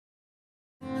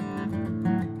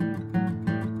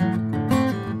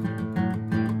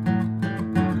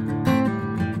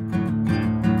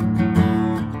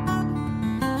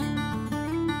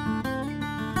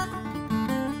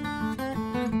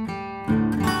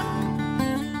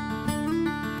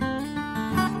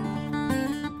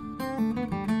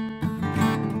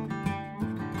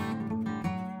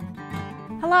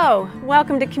Hello,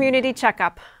 welcome to Community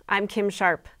Checkup. I'm Kim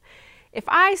Sharp. If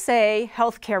I say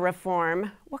healthcare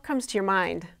reform, what comes to your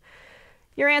mind?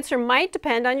 Your answer might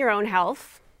depend on your own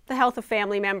health, the health of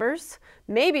family members,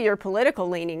 maybe your political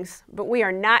leanings, but we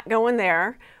are not going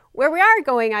there. Where we are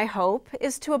going, I hope,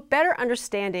 is to a better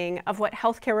understanding of what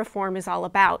healthcare reform is all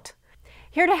about.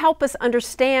 Here to help us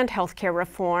understand healthcare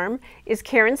reform is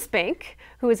Karen Spink,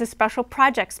 who is a Special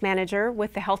Projects Manager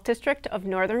with the Health District of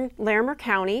Northern Larimer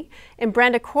County, and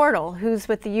Brenda Cordell, who's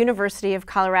with the University of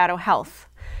Colorado Health.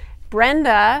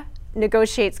 Brenda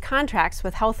negotiates contracts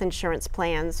with health insurance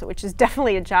plans, which is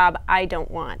definitely a job I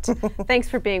don't want. Thanks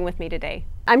for being with me today.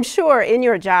 I'm sure in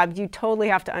your job you totally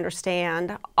have to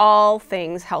understand all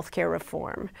things healthcare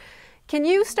reform. Can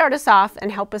you start us off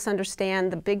and help us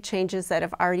understand the big changes that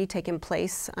have already taken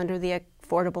place under the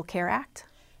Affordable Care Act?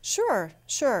 Sure.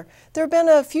 There have been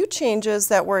a few changes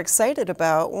that we're excited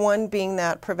about, one being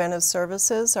that preventive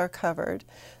services are covered.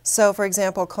 So, for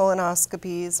example,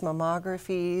 colonoscopies,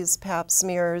 mammographies, pap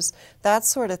smears, that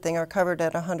sort of thing are covered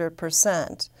at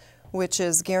 100%, which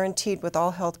is guaranteed with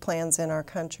all health plans in our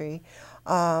country.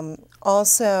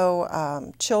 Also,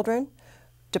 children,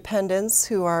 dependents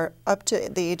who are up to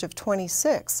the age of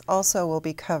 26 also will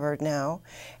be covered now.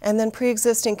 And then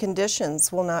pre-existing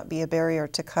conditions will not be a barrier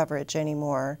to coverage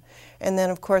anymore. And then,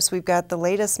 of course, we've got the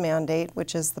latest mandate,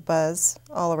 which is the buzz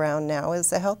all around now, is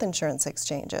the health insurance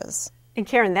exchanges. And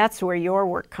Karen, that's where your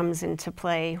work comes into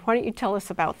play. Why don't you tell us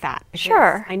about that? Because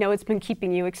sure. I know it's been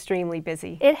keeping you extremely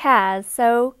busy. It has.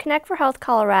 So Connect for Health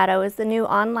Colorado is the new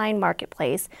online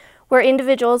marketplace where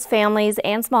individuals, families,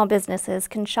 and small businesses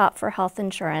can shop for health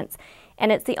insurance.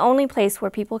 And it's the only place where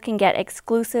people can get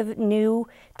exclusive new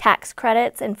tax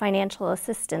credits and financial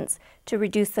assistance to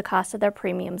reduce the cost of their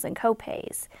premiums and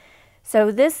copays.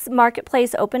 So this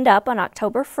marketplace opened up on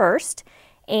October 1st,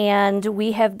 and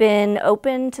we have been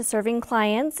open to serving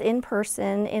clients in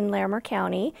person in Larimer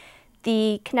County.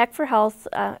 The Connect for Health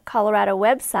Colorado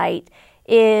website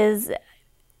is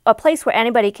a place where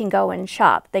anybody can go and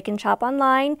shop. They can shop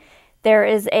online. There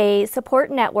is a support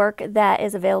network that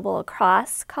is available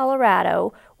across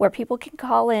Colorado where people can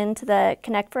call in to the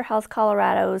Connect for Health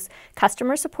Colorado's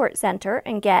Customer Support Center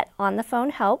and get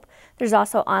on-the-phone help. There's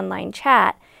also online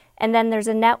chat. And then there's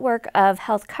a network of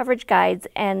health coverage guides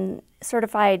and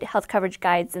certified health coverage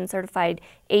guides and certified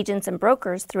agents and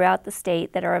brokers throughout the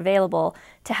state that are available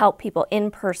to help people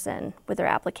in person with their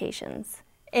applications.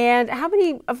 And how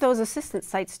many of those assistance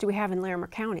sites do we have in Larimer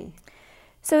County?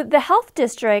 So the Health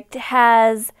District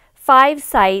has 5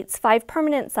 sites, 5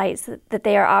 permanent sites that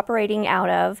they are operating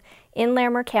out of in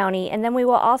Larimer County, and then we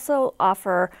will also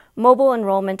offer mobile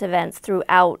enrollment events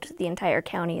throughout the entire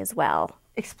county as well.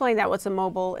 Explain that. What's a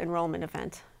mobile enrollment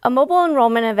event? A mobile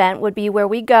enrollment event would be where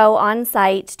we go on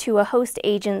site to a host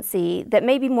agency that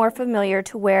may be more familiar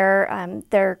to where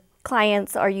their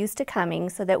clients are used to coming,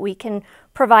 so that we can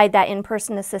provide that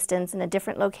in-person assistance in a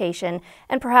different location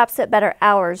and perhaps at better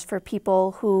hours for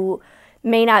people who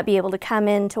may not be able to come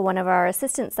into one of our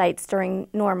assistance sites during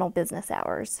normal business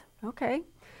hours. Okay.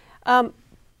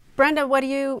 Brenda, what do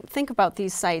you think about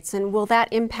these sites, and will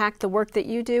that impact the work that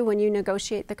you do when you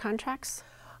negotiate the contracts?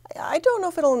 I don't know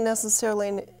if it'll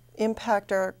necessarily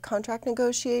impact our contract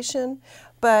negotiation,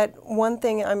 but one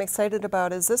thing I'm excited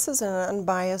about is this is an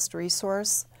unbiased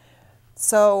resource.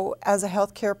 So as a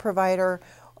healthcare provider,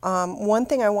 one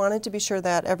thing I wanted to be sure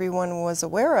that everyone was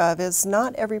aware of is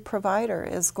not every provider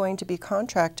is going to be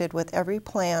contracted with every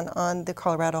plan on the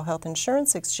Colorado Health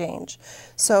Insurance Exchange.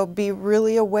 So be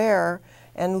really aware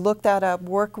and look that up,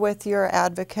 work with your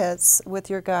advocates, with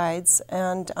your guides,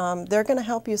 and they're going to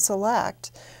help you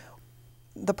select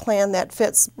the plan that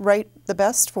fits the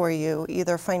best for you,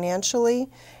 either financially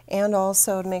and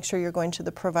also to make sure you're going to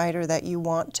the provider that you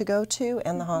want to go to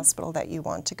and the hospital that you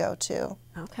want to go to.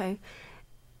 Okay.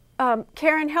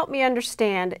 Karen, help me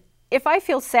understand. If I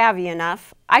feel savvy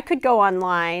enough, I could go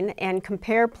online and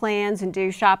compare plans and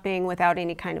do shopping without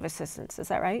any kind of assistance. Is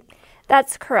that right?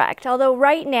 That's correct. Although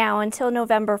right now, until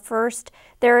November 1st,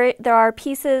 there are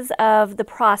pieces of the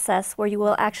process where you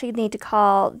will actually need to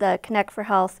call the Connect for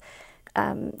Health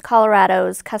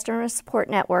Colorado's Customer Support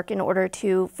Network in order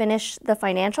to finish the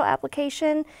financial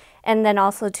application and then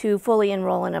also to fully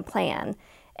enroll in a plan.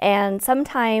 And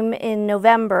sometime in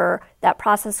November, that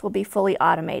process will be fully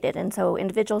automated, and so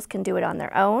individuals can do it on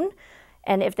their own.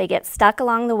 And if they get stuck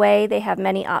along the way, they have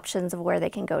many options of where they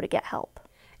can go to get help.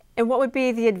 And what would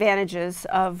be the advantages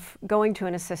of going to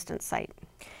an assistance site?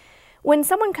 When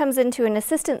someone comes into an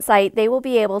assistance site, they will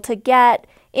be able to get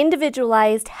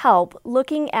individualized help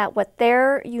looking at what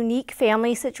their unique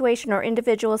family situation or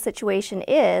individual situation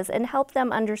is and help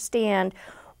them understand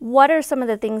what are some of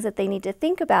the things that they need to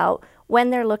think about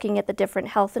when they're looking at the different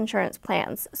health insurance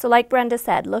plans. So like Brenda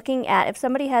said, looking at if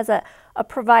somebody has a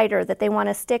provider that they want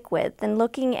to stick with, then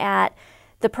looking at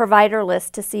the provider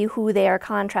list to see who they are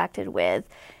contracted with.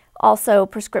 Also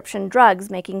prescription drugs,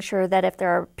 making sure that if there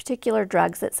are particular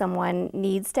drugs that someone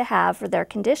needs to have for their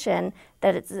condition,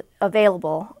 that it's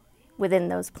available within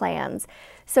those plans.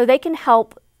 So they can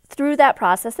help through that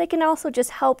process. They can also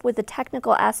just help with the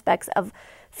technical aspects of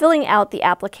filling out the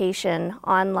application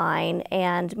online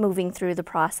and moving through the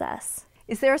process.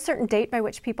 Is there a certain date by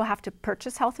which people have to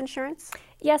purchase health insurance?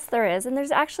 Yes, there is, and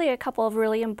there's actually a couple of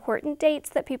really important dates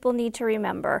that people need to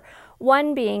remember.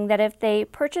 One being that if they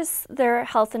purchase their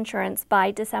health insurance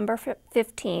by December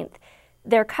 15th,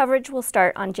 their coverage will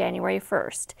start on January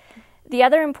 1st. The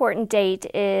other important date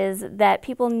is that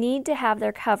people need to have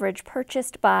their coverage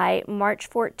purchased by March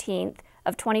 14th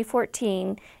of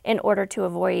 2014 in order to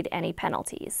avoid any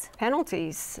penalties.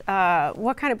 Penalties?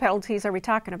 What kind of penalties are we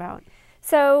talking about?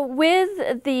 So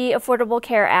with the Affordable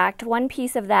Care Act, one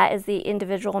piece of that is the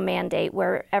individual mandate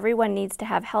where everyone needs to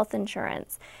have health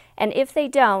insurance. And if they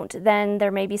don't, then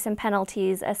there may be some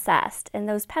penalties assessed. And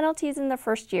those penalties in the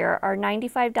first year are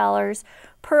 $95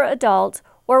 per adult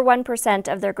or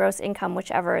 1% of their gross income,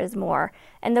 whichever is more.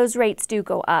 And those rates do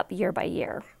go up year by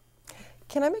year.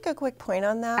 Can I make a quick point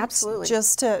on that? Absolutely.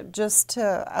 Just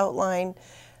to outline,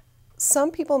 some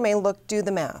people may do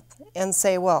the math and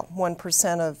say, well,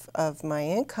 1% of my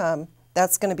income,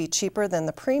 that's going to be cheaper than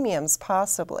the premiums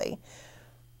possibly.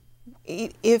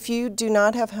 If you do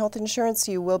not have health insurance,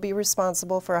 you will be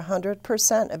responsible for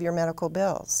 100% of your medical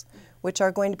bills, which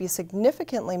are going to be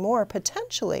significantly more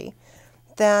potentially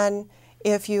than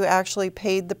if you actually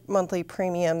paid the monthly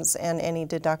premiums and any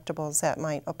deductibles that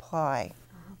might apply.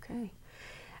 Okay.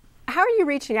 How are you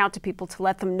reaching out to people to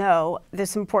let them know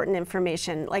this important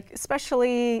information, like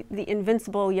especially the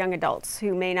invincible young adults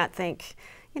who may not think,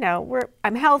 you know,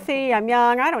 I'm healthy, I'm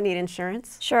young, I don't need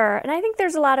insurance? Sure, and I think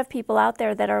there's a lot of people out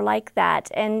there that are like that,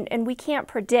 and we can't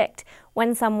predict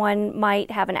when someone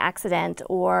might have an accident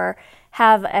or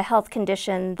have a health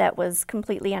condition that was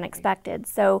completely unexpected.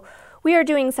 So we are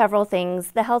doing several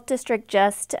things. The Health District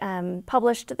just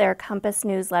published their Compass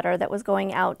newsletter that was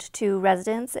going out to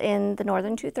residents in the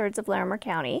northern two-thirds of Larimer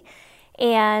County.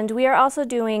 And we are also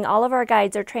doing, all of our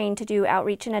guides are trained to do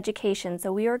outreach and education,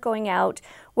 so we are going out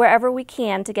wherever we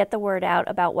can to get the word out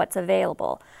about what's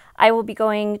available. I will be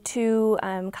going to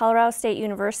Colorado State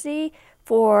University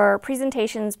for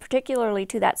presentations particularly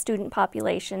to that student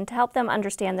population to help them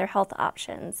understand their health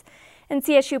options. And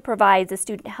CSU provides a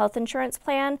student health insurance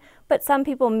plan, but some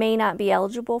people may not be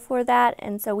eligible for that,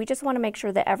 and so we just want to make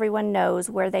sure that everyone knows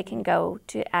where they can go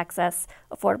to access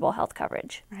affordable health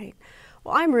coverage. Right.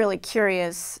 Well, I'm really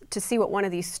curious to see what one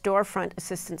of these storefront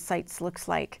assistance sites looks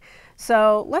like.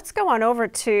 So let's go on over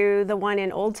to the one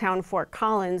in Old Town Fort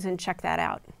Collins and check that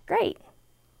out. Great.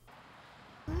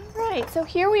 All right, so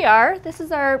here we are. This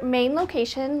is our main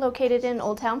location located in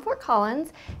Old Town Fort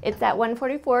Collins. It's at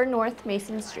 144 North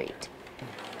Mason Street.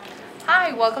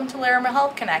 Hi, welcome to Larimer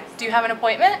Health Connect. Do you have an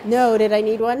appointment? No, did I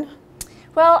need one?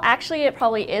 Well, actually, it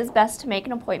probably is best to make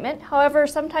an appointment. However,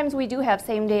 sometimes we do have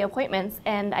same-day appointments,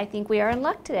 and I think we are in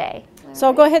luck today. So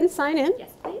I'll go ahead and sign in.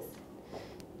 Yes, please.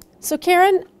 So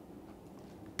Karen,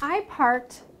 I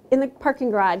parked in the parking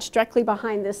garage directly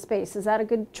behind this space. Is that a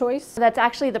good choice? So that's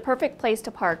actually the perfect place to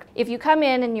park. If you come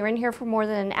in and you're in here for more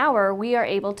than an hour, we are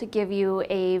able to give you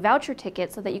a voucher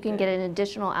ticket so that you can get an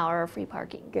additional hour of free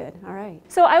parking. Good, all right.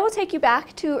 So I will take you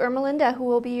back to Ermelinda, who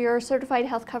will be your certified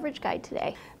health coverage guide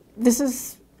today. This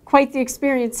is quite the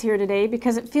experience here today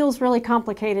because it feels really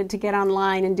complicated to get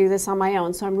online and do this on my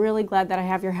own, so I'm really glad that I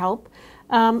have your help.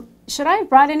 Should I have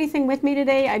brought anything with me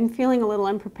today? I'm feeling a little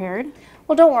unprepared.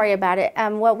 Well, don't worry about it.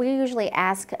 What we usually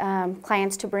ask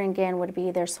clients to bring in would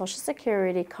be their Social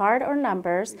Security card or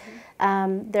numbers,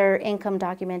 their income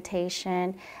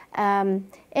documentation,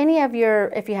 any of your,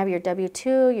 if you have your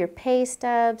W-2, your pay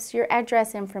stubs, your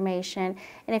address information,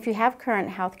 and if you have current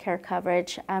health care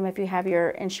coverage, if you have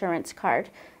your insurance card,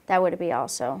 that would be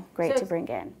also great to bring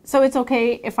in. So it's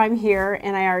okay if I'm here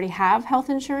and I already have health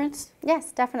insurance?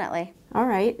 Yes, definitely. All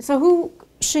right. So who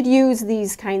should use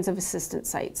these kinds of assistance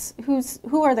sites?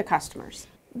 Who are the customers?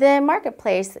 The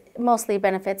marketplace mostly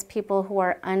benefits people who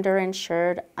are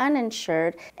underinsured,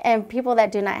 uninsured, and people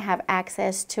that do not have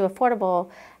access to affordable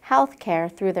health care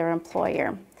through their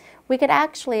employer. We could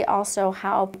actually also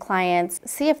help clients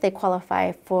see if they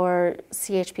qualify for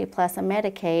CHP Plus and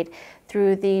Medicaid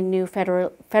through the new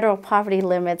federal poverty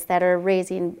limits that are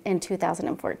raising in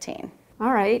 2014.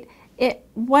 All right.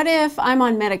 What if I'm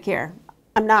on Medicare?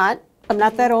 I'm not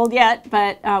that old yet,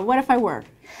 but what if I were?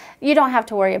 You don't have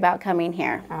to worry about coming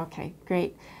here. Okay,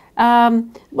 great.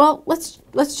 Well,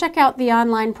 let's check out the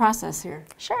online process here.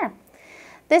 Sure.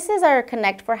 This is our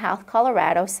Connect for Health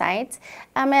Colorado site.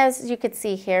 As you could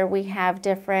see here, we have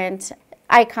different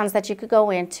icons that you could go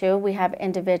into. We have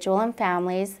individual and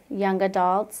families, young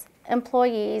adults,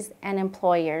 employees, and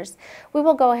employers. We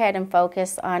will go ahead and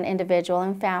focus on individual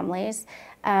and families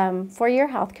for your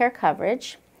healthcare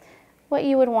coverage. What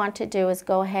you would want to do is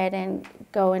go ahead and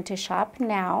go into Shop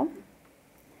Now.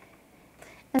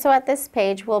 And so at this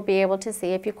page, we'll be able to see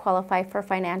if you qualify for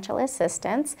financial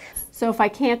assistance. So if I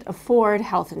can't afford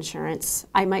health insurance,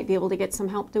 I might be able to get some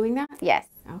help doing that? Yes.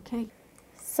 Okay.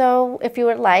 So if you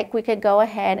would like, we could go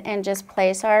ahead and just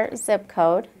place our zip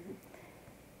code.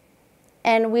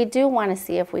 And we do want to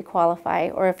see if we qualify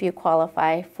or if you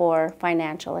qualify for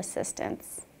financial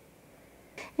assistance.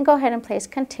 And go ahead and place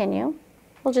continue.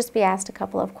 We'll just be asked a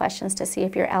couple of questions to see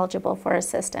if you're eligible for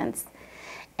assistance.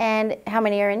 And how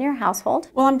many are in your household?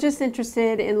 Well, I'm just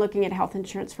interested in looking at health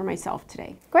insurance for myself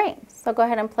today. Great. So go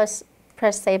ahead and press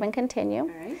save and continue. All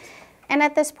right. And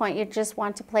at this point, you just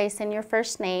want to place in your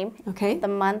first name, Okay. the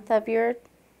month of your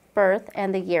birth,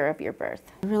 and the year of your birth.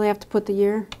 I really have to put the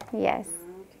year? Yes.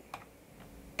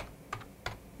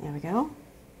 There we go.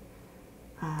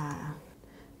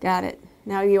 Got it.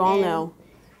 Now you all know.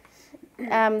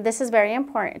 This is very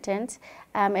important.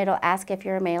 It'll ask if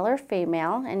you're a male or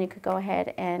female, and you could go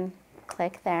ahead and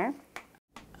click there.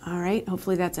 All right,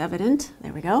 hopefully that's evident.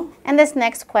 There we go. And this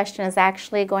next question is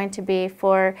actually going to be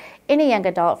for any young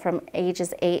adult from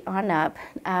ages 8 on up,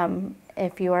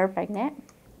 if you are pregnant.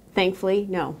 Thankfully,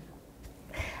 no.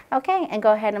 Okay, and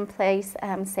go ahead and place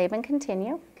save and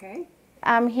continue. Okay.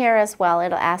 Here as well,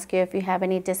 it'll ask you if you have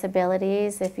any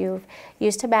disabilities, if you've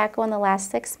used tobacco in the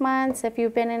last 6 months, if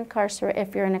you've been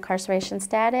if you're in incarceration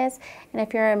status, and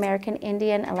if you're American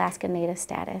Indian, Alaska Native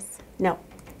status. No.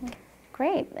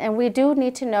 Great. And we do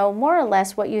need to know more or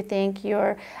less what you think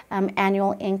your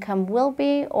annual income will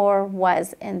be or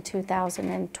was in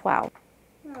 2012.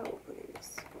 Oh,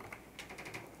 please.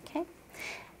 Okay.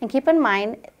 And keep in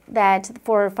mind that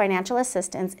for financial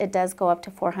assistance, it does go up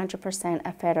to 400%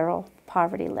 of federal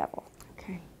poverty level.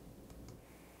 Okay.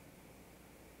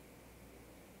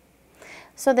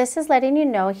 So this is letting you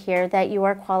know here that you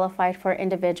are qualified for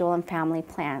individual and family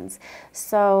plans.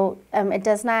 So it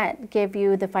does not give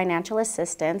you the financial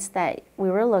assistance that we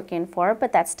were looking for,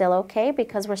 but that's still okay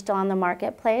because we're still on the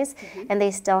marketplace and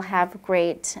they still have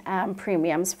great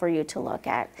premiums for you to look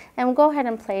at. And we'll go ahead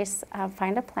and place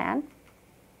find a plan.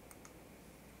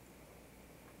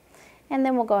 And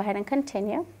then we'll go ahead and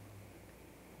continue.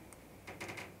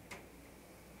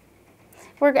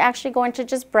 We're actually going to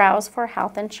just browse for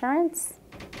health insurance.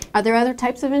 Are there other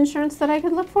types of insurance that I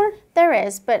could look for? There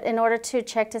is, but in order to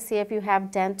check to see if you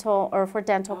have dental or for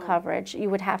dental coverage, you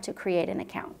would have to create an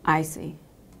account. I see.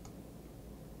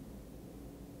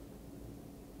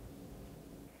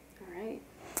 All right.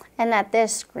 And at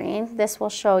this screen, this will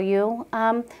show you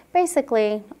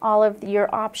basically all of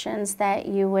your options that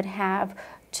you would have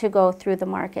to go through the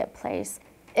marketplace.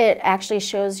 It actually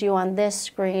shows you on this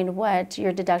screen what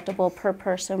your deductible per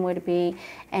person would be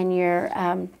and your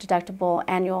deductible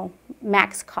annual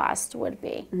max cost would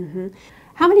be. Mm-hmm.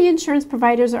 How many insurance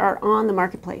providers are on the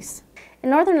marketplace? In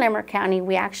Northern Limerick County,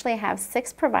 we actually have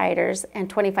 6 providers and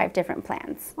 25 different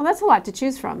plans. Well, that's a lot to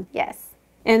choose from. Yes.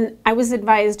 And I was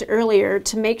advised earlier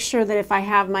to make sure that if I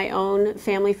have my own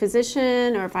family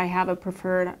physician or if I have a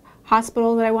preferred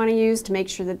hospital that I want to use, to make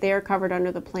sure that they're covered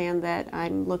under the plan that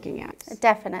I'm looking at.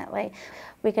 Definitely.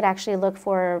 We could actually look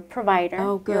for a provider,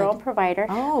 Oh, good. your own provider.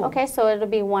 Oh. Okay, so it'll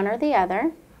be one or the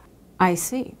other. I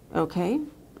see. Okay.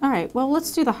 All right. Well,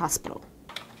 let's do the hospital.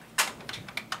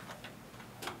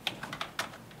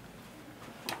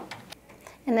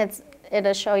 And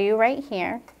it'll show you right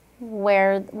here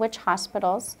which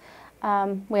hospitals.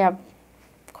 We have,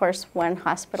 of course, one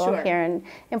hospital Sure. here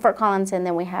in Fort Collins, and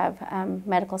then we have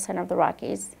Medical Center of the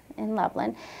Rockies in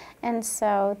Loveland. And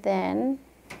so then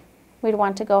we'd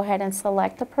want to go ahead and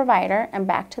select the provider and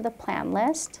back to the plan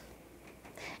list.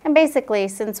 And basically,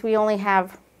 since we only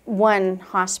have one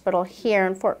hospital here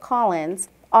in Fort Collins,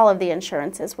 all of the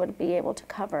insurances would be able to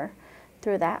cover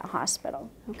through that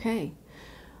hospital. Okay.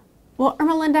 Well,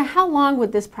 Ermelinda, how long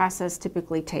would this process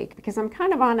typically take? Because I'm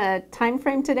kind of on a time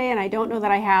frame today and I don't know that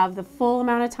I have the full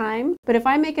amount of time. But if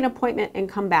I make an appointment and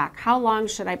come back, how long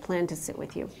should I plan to sit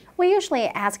with you? We usually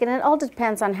ask, and it all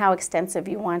depends on how extensive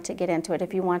you want to get into it.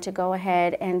 If you want to go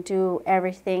ahead and do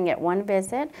everything at one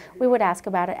visit, we would ask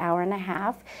about an hour and a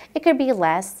half. It could be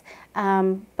less,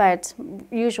 but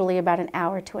usually about an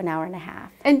hour to an hour and a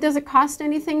half. And does it cost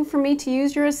anything for me to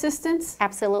use your assistance?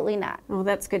 Absolutely not. Oh,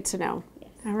 that's good to know.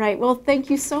 All right, well, thank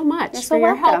you so much You're for so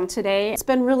your welcome. help today. It's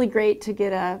been really great to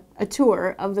get a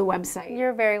tour of the website.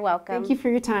 You're very welcome. Thank you for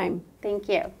your time. Thank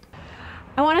you.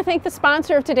 I want to thank the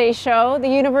sponsor of today's show, the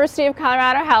University of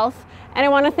Colorado Health, and I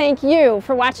want to thank you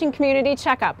for watching Community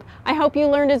Checkup. I hope you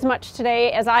learned as much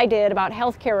today as I did about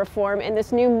healthcare reform in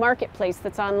this new marketplace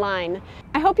that's online.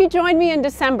 I hope you join me in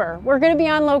December. We're going to be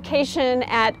on location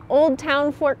at Old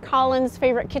Town Fort Collins'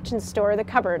 favorite kitchen store, The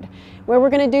Cupboard, where we're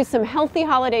going to do some healthy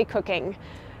holiday cooking.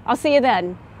 I'll see you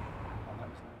then.